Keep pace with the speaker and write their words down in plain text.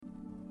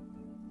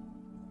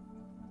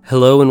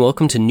Hello and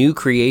welcome to New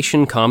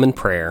Creation Common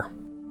Prayer.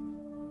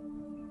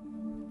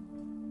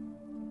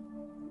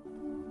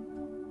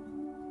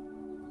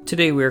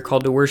 Today we are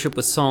called to worship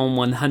with Psalm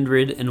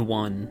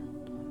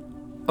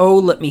 101. Oh,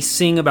 let me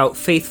sing about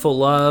faithful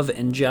love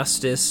and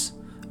justice.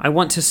 I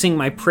want to sing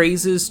my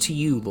praises to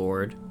you,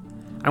 Lord.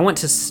 I want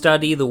to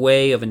study the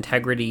way of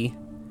integrity.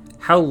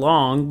 How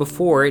long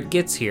before it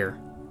gets here?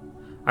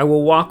 I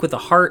will walk with a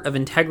heart of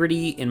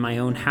integrity in my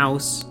own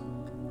house.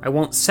 I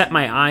won't set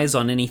my eyes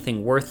on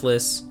anything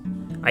worthless.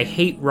 I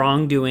hate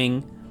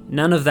wrongdoing.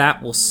 None of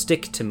that will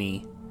stick to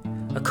me.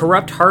 A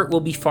corrupt heart will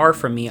be far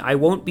from me. I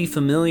won't be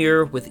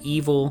familiar with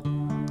evil.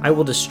 I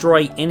will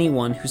destroy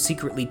anyone who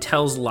secretly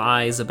tells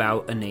lies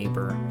about a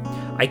neighbor.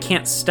 I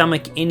can't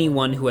stomach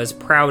anyone who has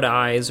proud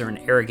eyes or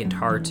an arrogant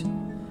heart.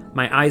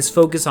 My eyes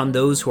focus on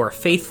those who are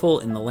faithful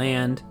in the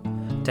land,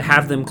 to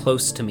have them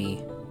close to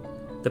me.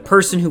 The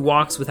person who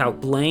walks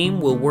without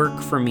blame will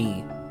work for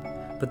me.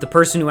 But the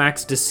person who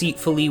acts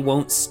deceitfully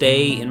won't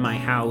stay in my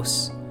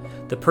house.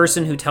 The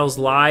person who tells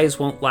lies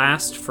won't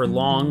last for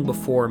long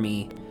before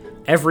me.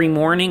 Every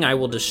morning I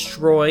will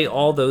destroy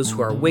all those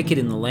who are wicked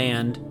in the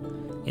land,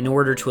 in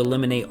order to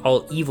eliminate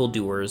all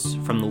evildoers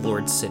from the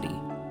Lord's city.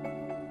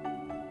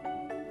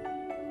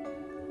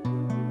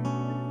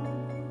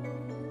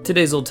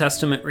 Today's Old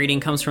Testament reading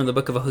comes from the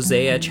book of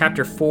Hosea,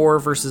 chapter 4,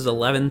 verses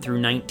 11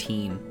 through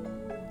 19.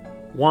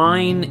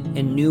 Wine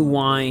and new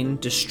wine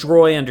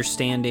destroy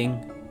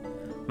understanding.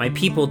 My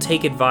people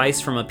take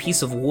advice from a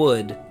piece of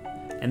wood,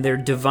 and their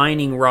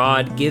divining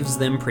rod gives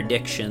them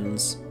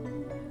predictions.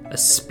 A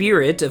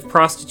spirit of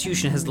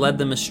prostitution has led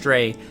them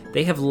astray.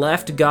 They have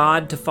left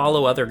God to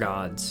follow other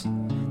gods.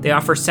 They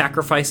offer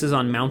sacrifices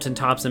on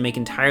mountaintops and make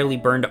entirely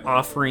burned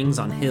offerings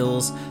on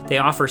hills. They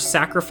offer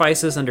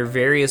sacrifices under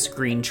various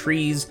green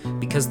trees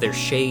because their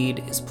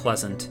shade is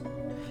pleasant.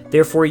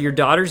 Therefore, your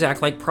daughters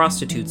act like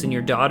prostitutes, and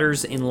your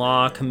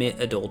daughters-in-law commit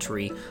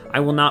adultery. I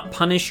will not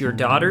punish your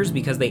daughters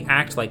because they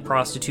act like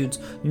prostitutes,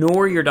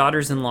 nor your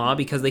daughters-in-law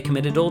because they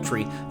commit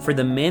adultery. For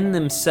the men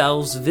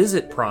themselves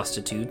visit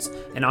prostitutes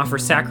and offer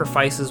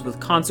sacrifices with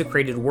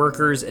consecrated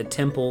workers at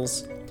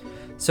temples.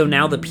 So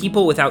now the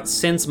people without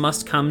sense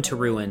must come to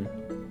ruin.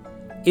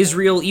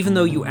 Israel, even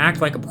though you act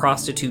like a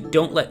prostitute,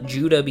 don't let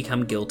Judah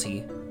become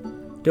guilty.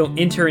 Don't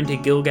enter into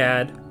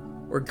Gilgad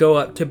or go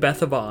up to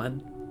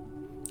Beth-aven.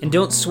 And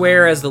don't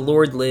swear as the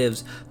Lord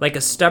lives. Like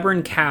a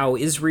stubborn cow,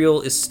 Israel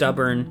is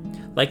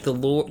stubborn. Like the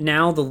Lord,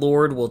 now the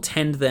Lord will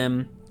tend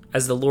them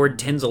as the Lord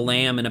tends a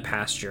lamb in a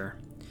pasture.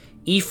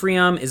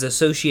 Ephraim is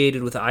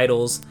associated with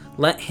idols.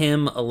 Let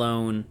him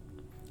alone.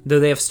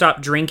 Though they have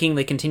stopped drinking,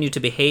 they continue to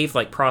behave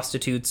like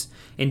prostitutes.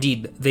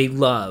 Indeed, they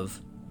love.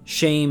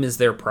 Shame is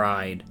their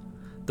pride.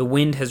 The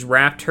wind has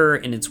wrapped her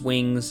in its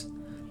wings.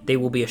 They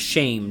will be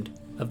ashamed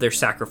of their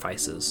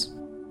sacrifices.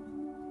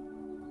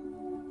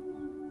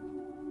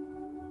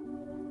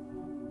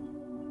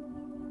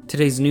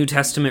 Today's New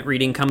Testament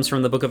reading comes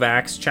from the book of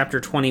Acts, chapter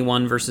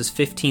 21, verses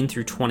 15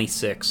 through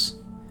 26.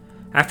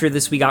 After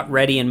this, we got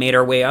ready and made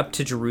our way up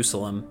to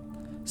Jerusalem.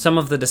 Some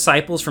of the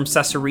disciples from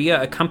Caesarea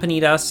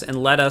accompanied us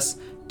and led us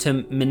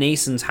to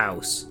Mnason's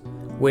house,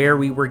 where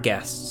we were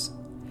guests.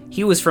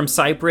 He was from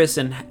Cyprus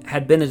and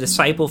had been a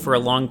disciple for a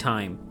long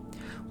time.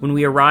 When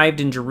we arrived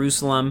in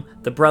Jerusalem,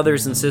 the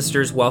brothers and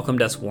sisters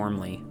welcomed us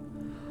warmly.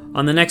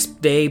 On the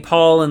next day,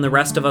 Paul and the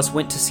rest of us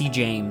went to see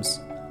James.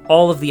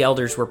 All of the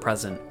elders were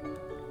present.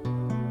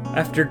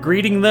 After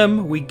greeting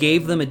them, we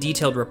gave them a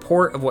detailed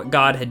report of what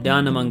God had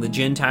done among the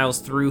Gentiles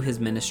through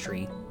his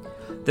ministry.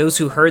 Those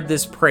who heard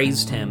this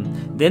praised him.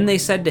 Then they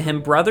said to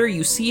him, "Brother,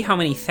 you see how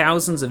many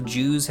thousands of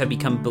Jews have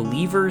become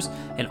believers,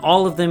 and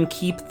all of them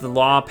keep the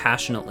law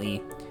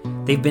passionately.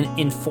 They've been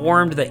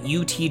informed that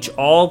you teach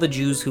all the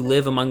Jews who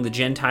live among the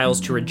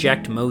Gentiles to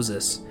reject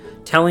Moses,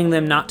 telling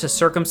them not to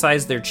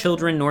circumcise their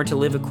children nor to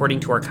live according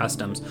to our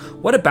customs.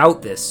 What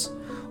about this?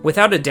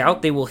 Without a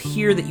doubt they will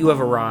hear that you have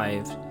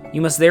arrived. You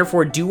must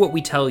therefore do what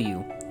we tell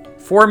you.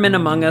 4 men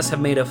among us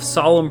have made a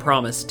solemn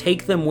promise.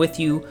 Take them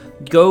with you,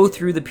 go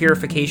through the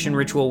purification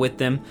ritual with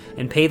them,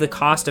 and pay the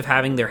cost of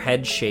having their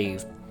heads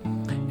shaved.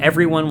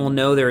 Everyone will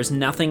know there is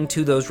nothing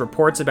to those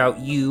reports about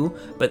you,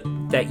 but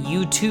that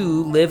you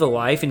too live a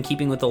life in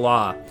keeping with the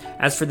law.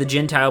 As for the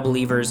Gentile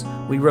believers,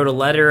 we wrote a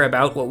letter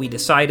about what we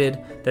decided,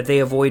 that they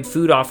avoid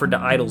food offered to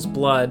idols'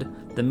 blood,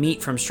 the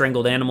meat from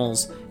strangled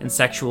animals, and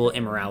sexual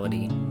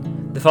immorality."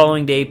 The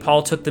following day,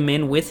 Paul took the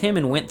men with him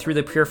and went through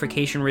the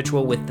purification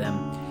ritual with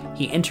them.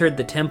 He entered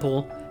the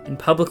temple and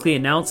publicly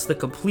announced the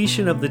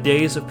completion of the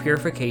days of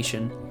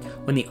purification,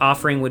 when the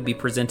offering would be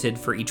presented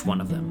for each one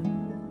of them.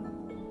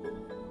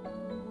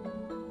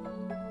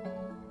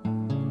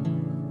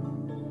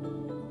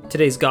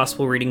 Today's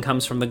gospel reading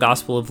comes from the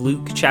Gospel of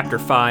Luke, chapter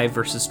 5,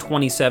 verses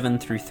 27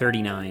 through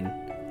 39.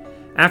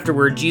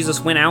 Afterward,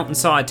 Jesus went out and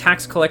saw a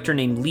tax collector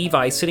named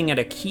Levi sitting at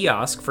a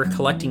kiosk for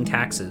collecting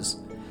taxes.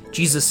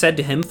 Jesus said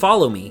to him,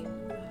 "Follow me."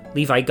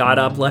 Levi got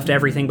up, left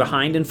everything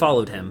behind, and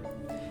followed him.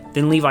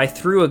 Then Levi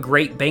threw a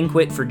great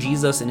banquet for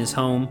Jesus in his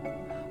home.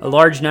 A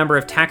large number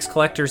of tax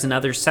collectors and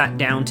others sat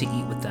down to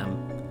eat with them.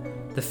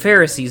 The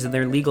Pharisees and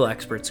their legal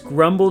experts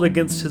grumbled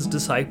against his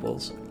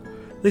disciples.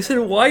 They said,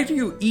 "Why do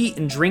you eat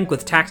and drink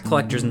with tax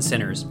collectors and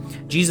sinners?"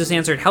 Jesus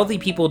answered, "Healthy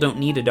people don't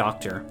need a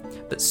doctor,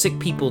 but sick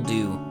people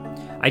do.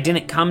 I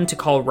didn't come to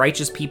call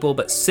righteous people,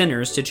 but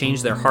sinners to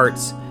change their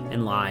hearts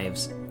and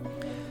lives."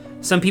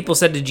 Some people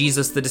said to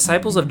Jesus, "The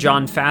disciples of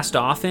John fast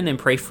often and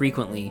pray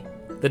frequently.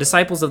 The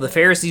disciples of the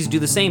Pharisees do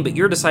the same, but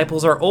your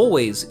disciples are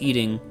always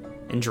eating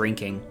and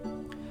drinking."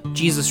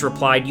 Jesus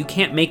replied, "You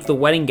can't make the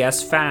wedding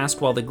guests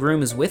fast while the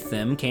groom is with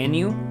them, can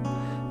you?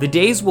 The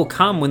days will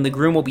come when the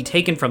groom will be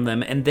taken from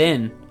them, and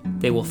then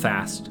they will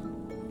fast."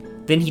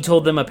 Then he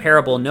told them a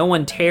parable. "No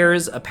one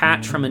tears a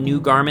patch from a new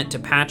garment to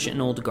patch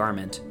an old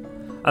garment.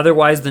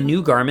 Otherwise the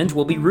new garment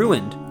will be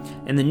ruined,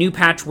 and the new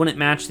patch wouldn't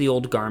match the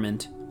old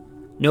garment.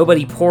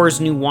 Nobody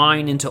pours new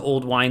wine into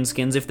old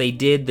wineskins. If they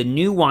did, the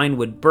new wine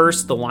would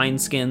burst the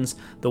wineskins,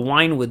 the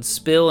wine would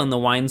spill, and the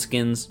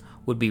wineskins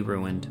would be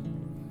ruined.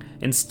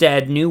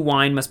 Instead, new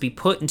wine must be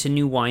put into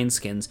new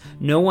wineskins.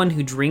 No one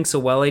who drinks a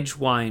well-aged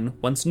wine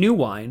wants new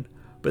wine,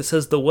 but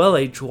says the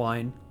well-aged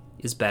wine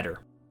is better."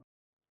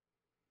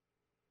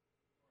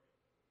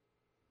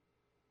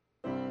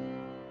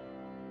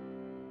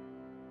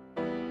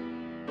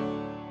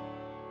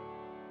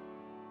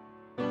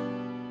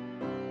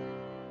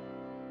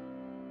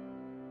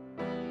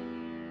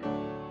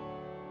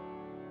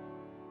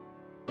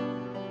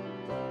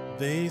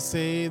 They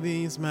say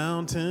these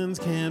mountains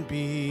can't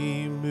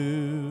be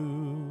moved.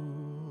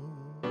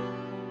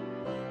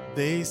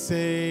 They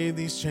say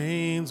these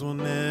chains will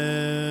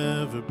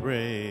never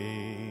break.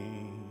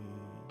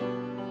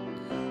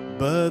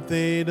 But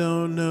they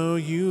don't know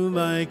you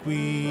like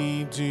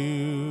we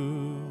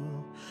do.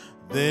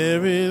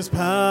 There is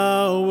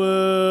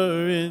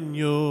power in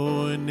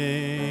your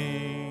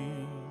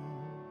name.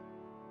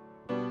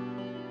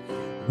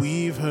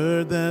 We've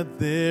heard that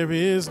there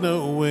is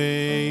no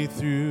way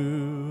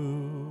through.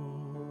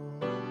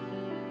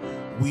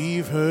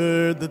 We've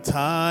heard the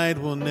tide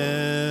will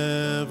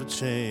never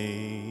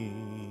change.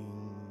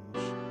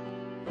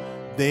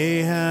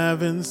 They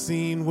haven't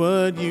seen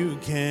what you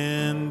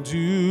can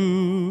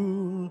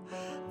do.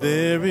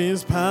 There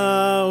is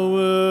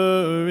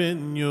power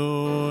in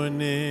your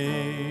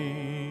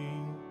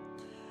name.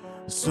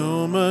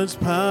 So much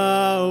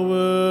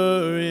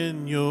power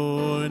in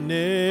your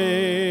name.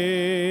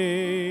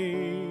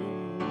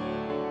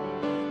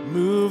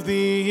 Move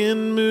the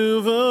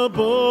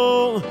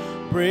immovable,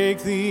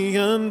 break the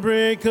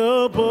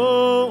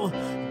unbreakable.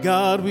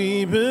 God,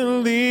 we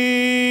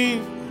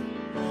believe.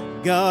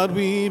 God,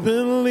 we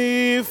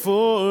believe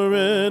for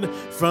it.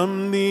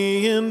 From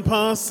the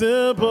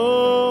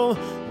impossible,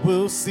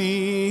 we'll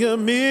see a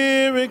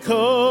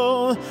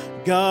miracle.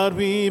 God,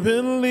 we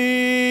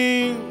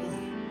believe.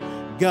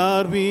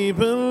 God, we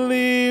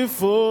believe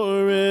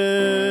for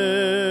it.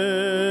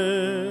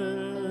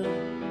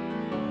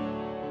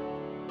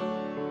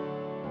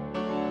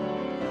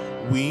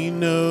 We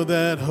know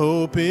that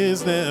hope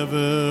is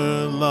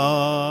never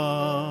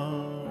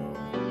lost,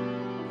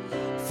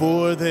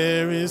 for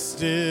there is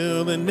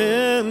still an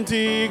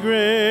empty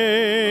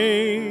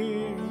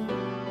grave.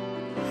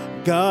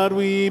 God,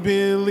 we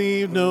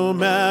believe no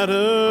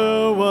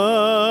matter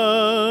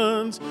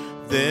what,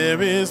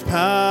 there is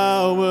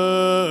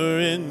power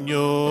in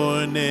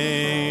your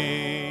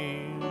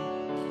name.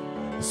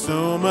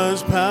 So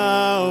much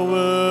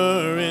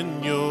power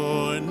in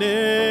your name.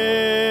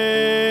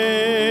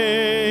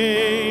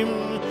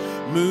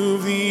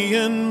 Move the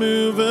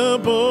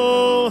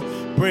unmovable,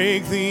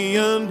 break the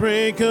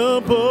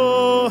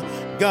unbreakable.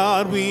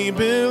 God, we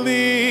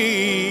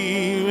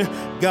believe.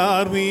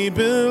 God, we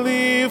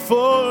believe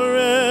for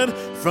it.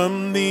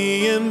 From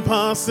the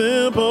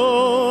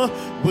impossible,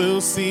 we'll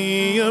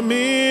see a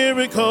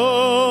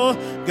miracle.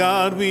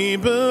 God, we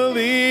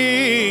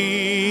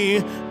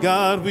believe.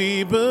 God,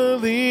 we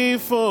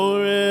believe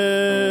for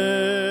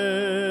it.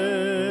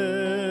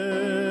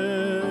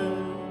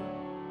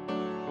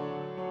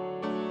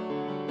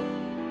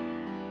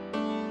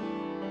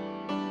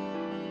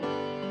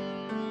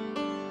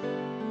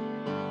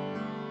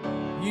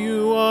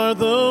 You are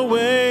the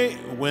way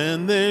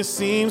when there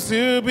seems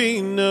to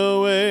be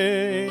no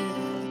way.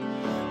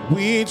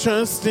 We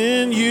trust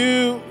in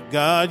you,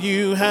 God,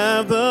 you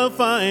have the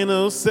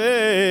final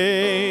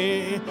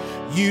say.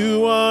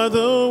 You are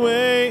the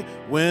way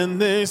when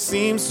there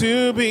seems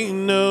to be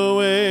no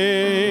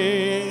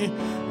way.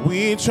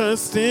 We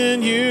trust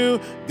in you,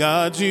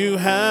 God, you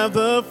have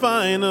the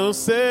final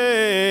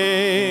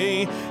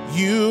say.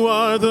 You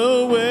are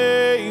the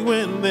way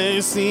when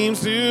there seems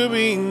to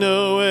be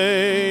no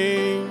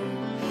way.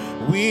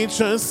 We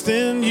trust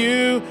in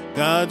you,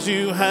 God,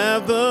 you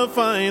have the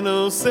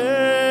final say.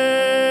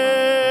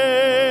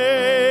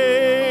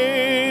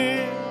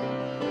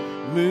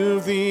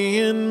 Move the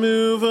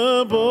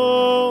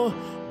immovable,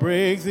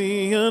 break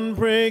the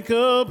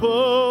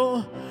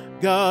unbreakable.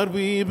 God,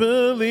 we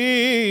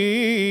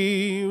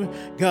believe.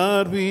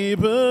 God, we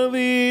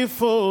believe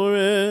for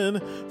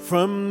it.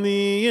 From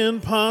the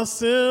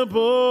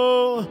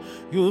impossible,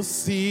 you'll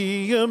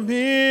see a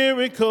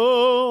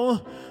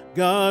miracle.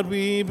 God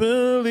we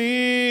believe.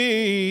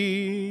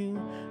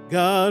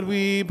 God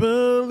we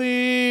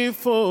believe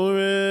for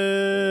it.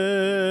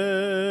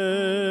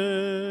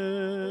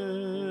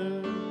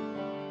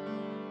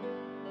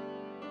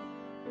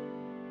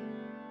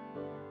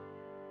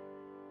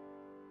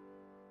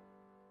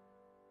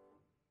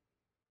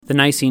 The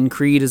Nicene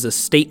Creed is a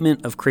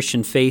statement of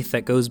Christian faith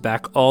that goes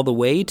back all the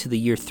way to the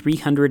year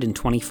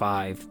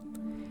 325.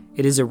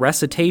 It is a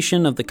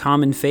recitation of the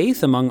common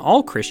faith among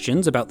all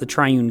Christians about the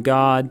triune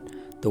God,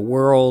 the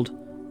world,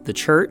 the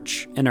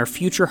church, and our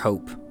future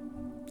hope.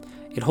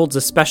 It holds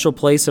a special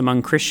place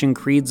among Christian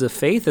creeds of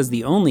faith as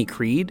the only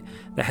creed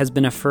that has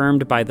been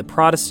affirmed by the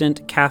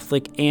Protestant,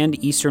 Catholic,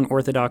 and Eastern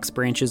Orthodox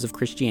branches of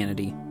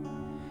Christianity.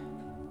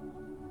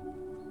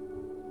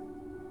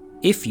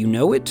 If you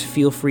know it,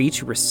 feel free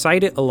to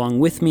recite it along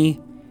with me.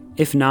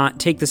 If not,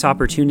 take this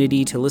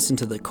opportunity to listen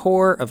to the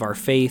core of our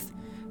faith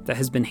that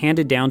has been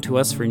handed down to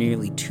us for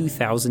nearly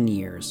 2,000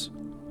 years.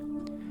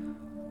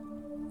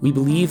 We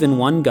believe in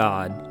one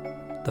God,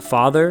 the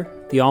Father,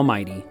 the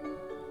Almighty,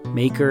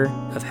 maker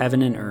of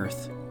heaven and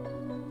earth,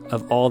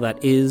 of all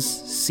that is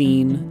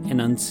seen and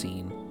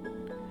unseen.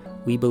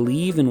 We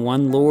believe in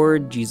one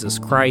Lord, Jesus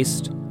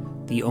Christ,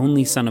 the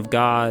only Son of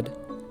God,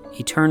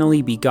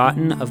 eternally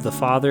begotten of the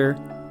Father,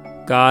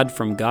 God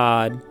from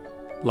God,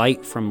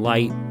 light from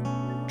light,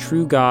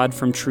 true God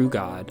from true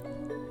God,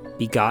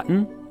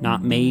 begotten,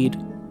 not made,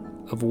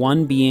 of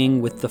one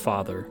being with the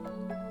Father.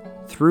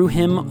 Through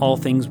him all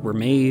things were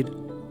made.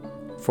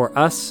 For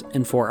us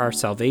and for our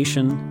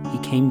salvation, he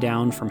came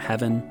down from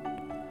heaven.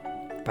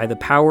 By the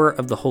power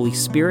of the Holy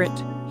Spirit,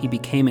 he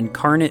became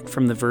incarnate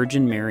from the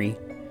Virgin Mary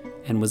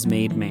and was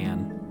made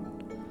man.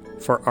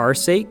 For our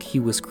sake, he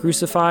was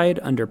crucified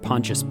under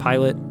Pontius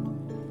Pilate.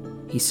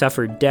 He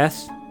suffered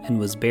death and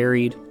was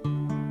buried.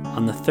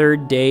 On the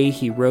third day,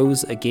 he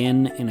rose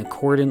again in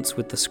accordance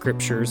with the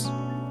Scriptures.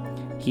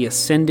 He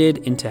ascended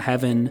into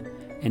heaven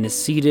and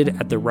is seated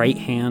at the right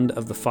hand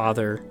of the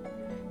Father.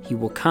 He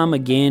will come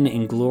again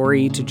in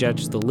glory to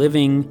judge the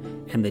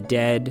living and the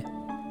dead,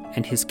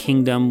 and his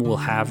kingdom will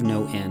have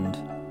no end.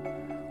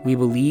 We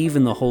believe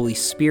in the Holy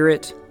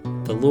Spirit,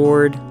 the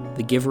Lord,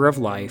 the giver of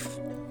life,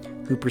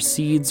 who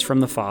proceeds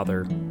from the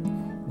Father.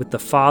 With the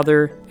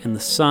Father and the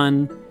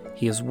Son,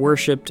 he is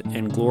worshipped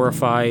and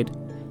glorified.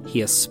 He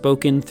has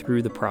spoken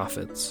through the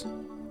prophets.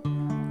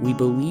 We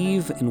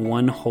believe in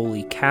one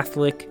holy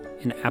Catholic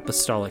and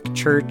Apostolic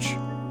Church.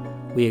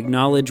 We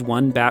acknowledge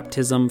one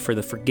baptism for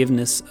the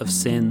forgiveness of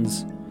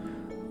sins.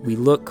 We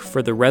look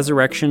for the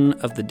resurrection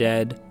of the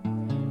dead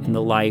and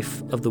the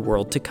life of the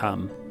world to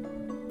come.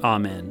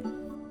 Amen.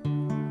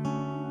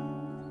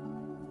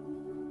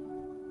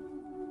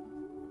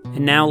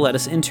 And now let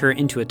us enter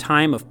into a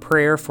time of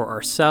prayer for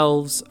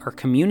ourselves, our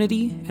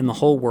community, and the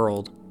whole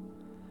world.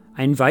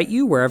 I invite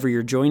you, wherever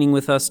you're joining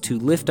with us, to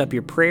lift up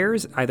your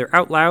prayers, either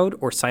out loud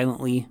or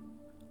silently,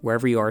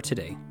 wherever you are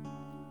today.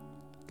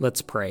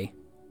 Let's pray.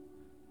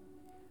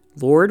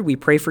 Lord, we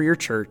pray for your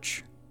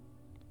church,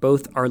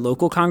 both our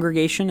local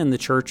congregation and the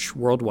church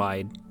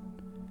worldwide.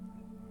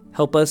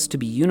 Help us to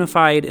be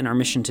unified in our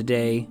mission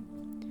today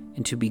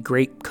and to be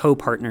great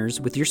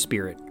co-partners with your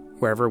Spirit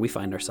wherever we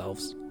find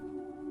ourselves.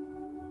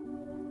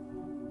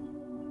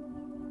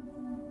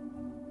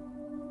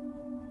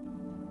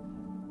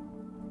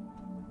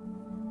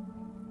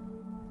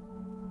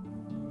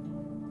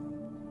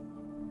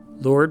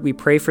 Lord, we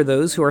pray for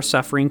those who are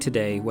suffering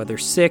today, whether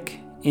sick,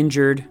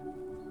 injured,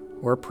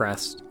 or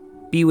oppressed.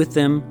 Be with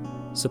them,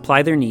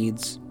 supply their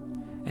needs,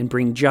 and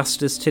bring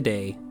justice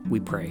today, we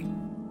pray.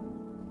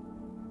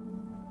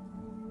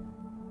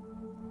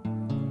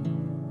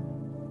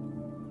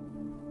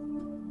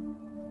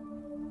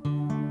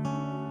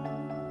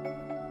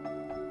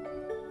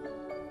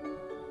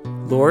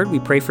 Lord, we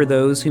pray for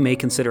those who may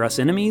consider us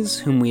enemies,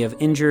 whom we have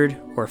injured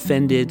or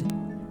offended.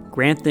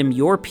 Grant them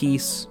your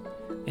peace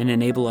and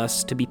enable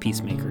us to be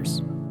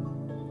peacemakers.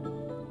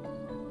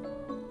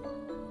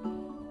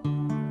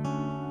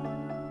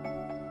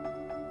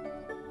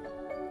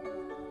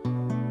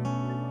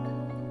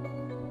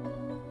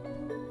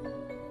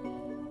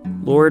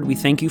 Lord, we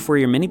thank you for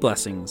your many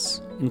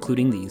blessings,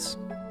 including these.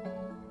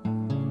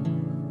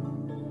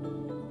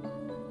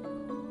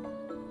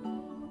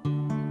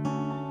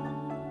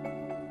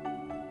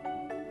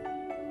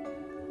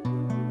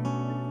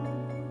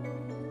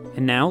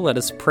 And now let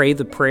us pray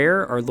the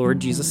prayer our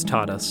Lord Jesus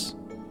taught us.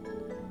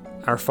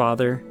 Our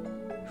Father,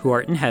 who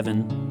art in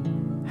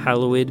heaven,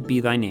 hallowed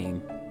be thy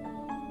name.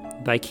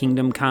 Thy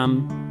kingdom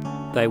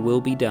come, thy will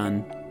be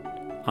done,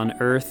 on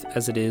earth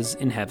as it is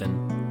in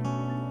heaven.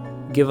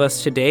 Give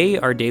us today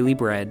our daily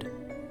bread,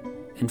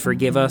 and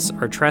forgive us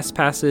our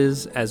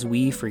trespasses as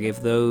we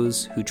forgive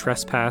those who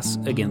trespass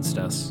against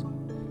us.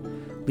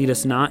 Lead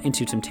us not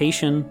into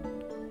temptation,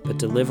 but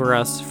deliver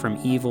us from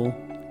evil.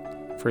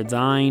 For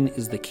thine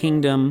is the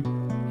kingdom,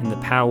 and the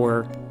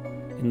power,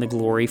 and the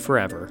glory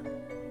forever.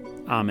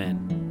 Amen.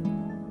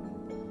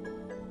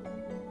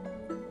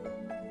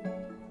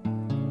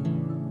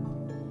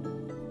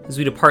 As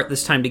we depart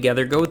this time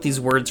together, go with these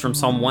words from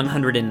Psalm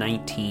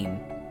 119.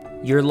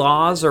 Your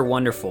laws are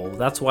wonderful,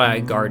 that's why I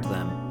guard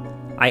them.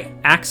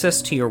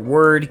 Access to your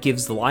word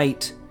gives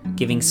light,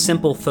 giving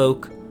simple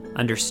folk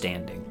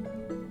understanding.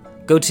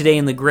 Go today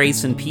in the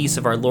grace and peace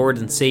of our Lord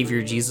and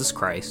Savior Jesus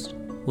Christ.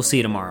 We'll see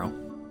you tomorrow.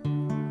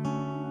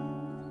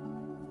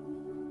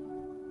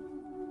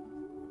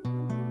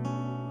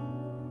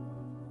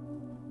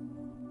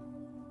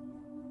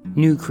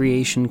 New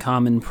Creation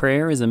Common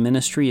Prayer is a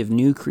ministry of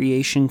New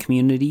Creation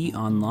Community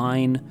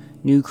Online,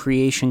 New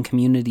Creation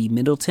Community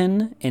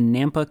Middleton, and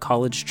Nampa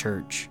College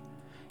Church.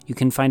 You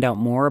can find out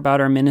more about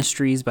our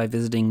ministries by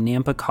visiting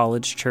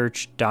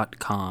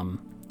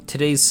nampacollegechurch.com.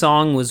 Today's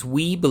song was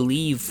We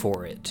Believe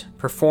For It,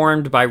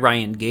 performed by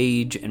Ryan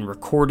Gage and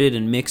recorded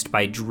and mixed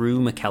by Drew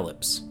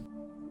McKellips.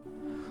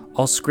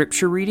 All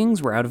scripture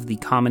readings were out of the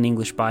Common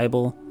English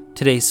Bible.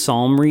 Today's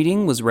psalm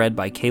reading was read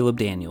by Caleb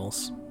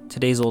Daniels.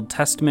 Today's Old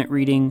Testament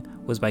reading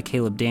was by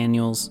Caleb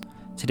Daniels.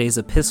 Today's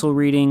epistle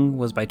reading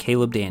was by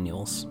Caleb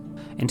Daniels.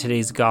 And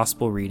today's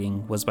gospel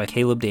reading was by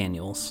Caleb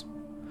Daniels.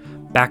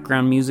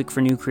 Background music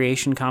for New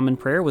Creation Common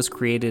Prayer was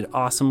created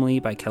awesomely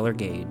by Keller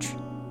Gage.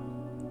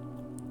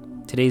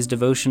 Today's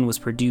devotion was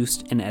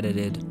produced and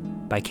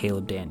edited by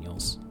Caleb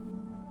Daniels.